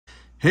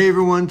Hey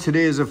everyone,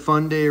 today is a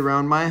fun day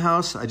around my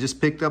house. I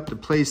just picked up the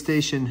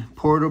PlayStation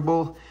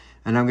Portable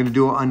and I'm gonna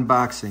do an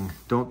unboxing.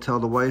 Don't tell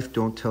the wife,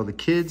 don't tell the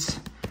kids,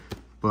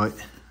 but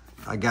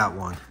I got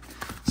one.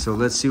 So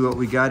let's see what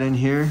we got in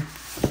here.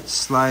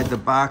 Slide the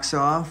box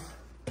off.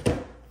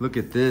 Look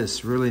at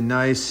this, really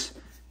nice,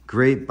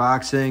 great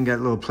boxing. Got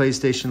a little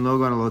PlayStation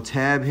logo on a little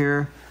tab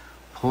here.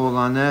 Pull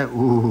on that,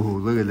 ooh,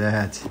 look at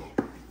that.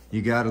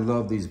 You gotta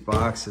love these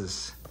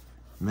boxes.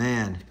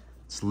 Man.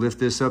 Let's lift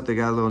this up. They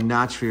got a little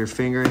notch for your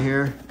finger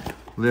here.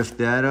 Lift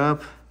that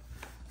up.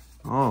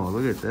 Oh,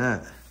 look at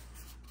that.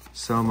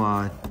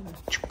 Some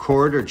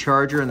cord or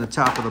charger in the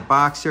top of the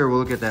box here. We'll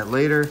look at that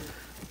later.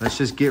 Let's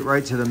just get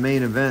right to the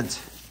main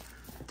event.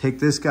 Take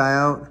this guy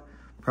out.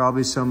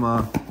 Probably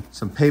some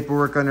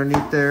paperwork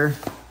underneath there.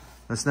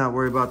 Let's not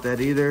worry about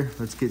that either.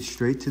 Let's get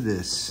straight to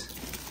this.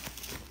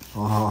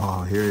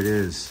 Oh, here it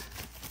is.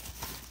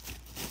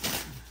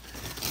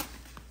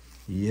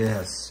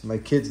 Yes, my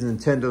kid's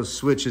Nintendo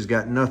Switch has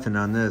got nothing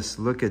on this.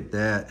 Look at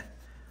that.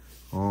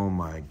 Oh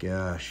my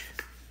gosh.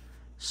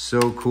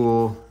 So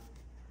cool.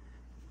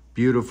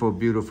 Beautiful,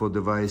 beautiful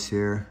device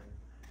here.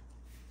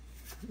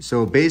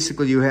 So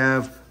basically you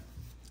have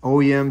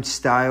OEM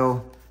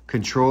style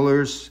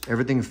controllers.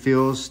 Everything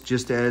feels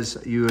just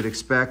as you would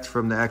expect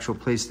from the actual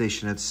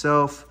PlayStation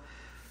itself.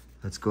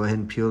 Let's go ahead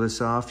and peel this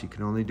off. You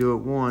can only do it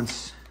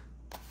once.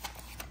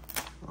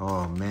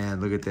 Oh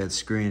man, look at that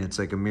screen. It's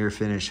like a mirror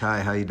finish.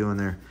 Hi, how you doing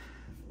there?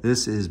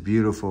 This is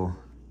beautiful.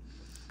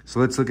 So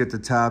let's look at the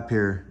top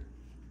here.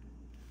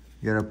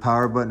 You got a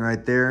power button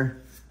right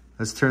there.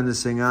 Let's turn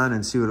this thing on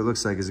and see what it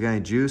looks like. Has it got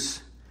any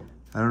juice?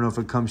 I don't know if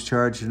it comes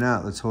charged or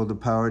not. Let's hold the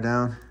power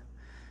down.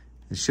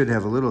 It should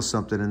have a little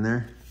something in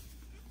there.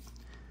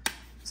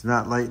 It's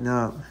not lighting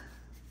up.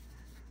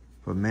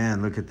 But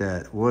man, look at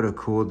that. What a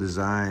cool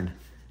design.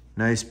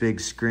 Nice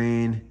big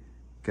screen.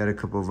 Got a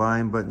couple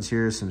volume buttons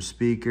here, some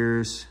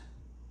speakers.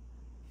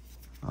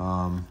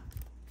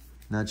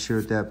 Not sure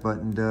what that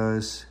button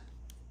does.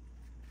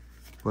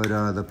 But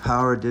the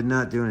power did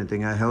not do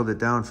anything. I held it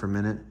down for a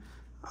minute.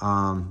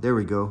 There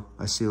we go.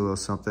 I see a little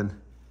something.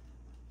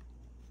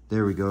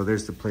 There we go.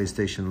 There's the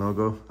PlayStation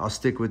logo. I'll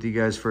stick with you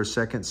guys for a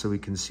second so we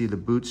can see the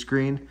boot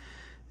screen.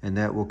 And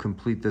that will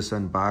complete this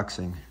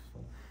unboxing.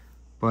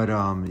 But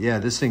yeah,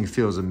 this thing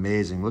feels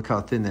amazing. Look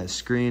how thin that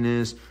screen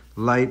is.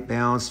 Light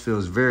balance,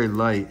 feels very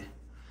light.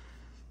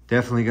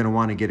 Definitely gonna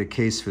wanna get a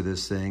case for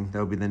this thing.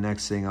 That'll be the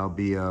next thing I'll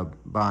be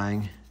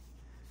buying.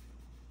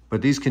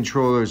 But these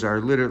controllers are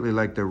literally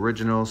like the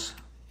originals.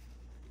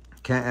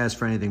 Can't ask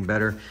for anything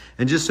better.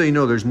 And just so you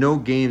know, there's no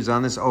games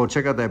on this. Oh,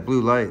 check out that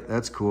blue light.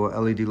 That's cool,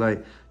 LED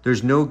light.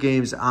 There's no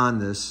games on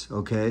this,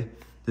 okay?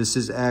 This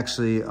is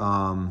actually,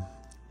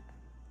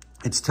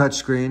 it's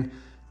touchscreen.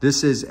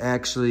 This is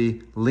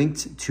actually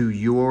linked to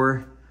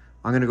your,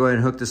 I'm gonna go ahead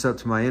and hook this up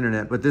to my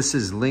internet, but this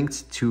is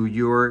linked to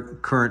your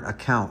current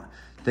account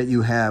that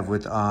you have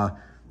with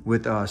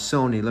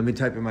Sony. Let me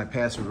type in my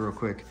password real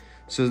quick.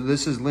 So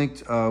this is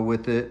linked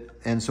with it,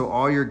 and so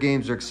all your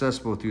games are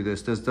accessible through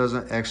this. This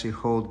doesn't actually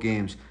hold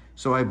games.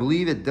 So I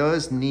believe it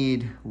does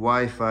need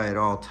Wi-Fi at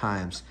all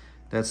times.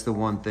 That's the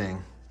one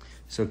thing.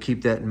 So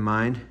keep that in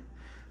mind.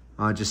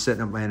 Just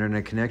setting up my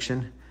internet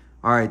connection.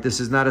 All right, this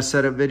is not a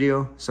setup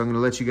video, so I'm gonna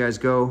let you guys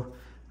go.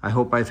 I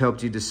hope I've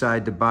helped you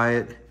decide to buy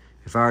it.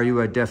 If I were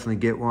you, I'd definitely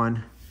get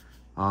one.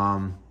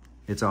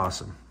 It's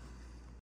awesome.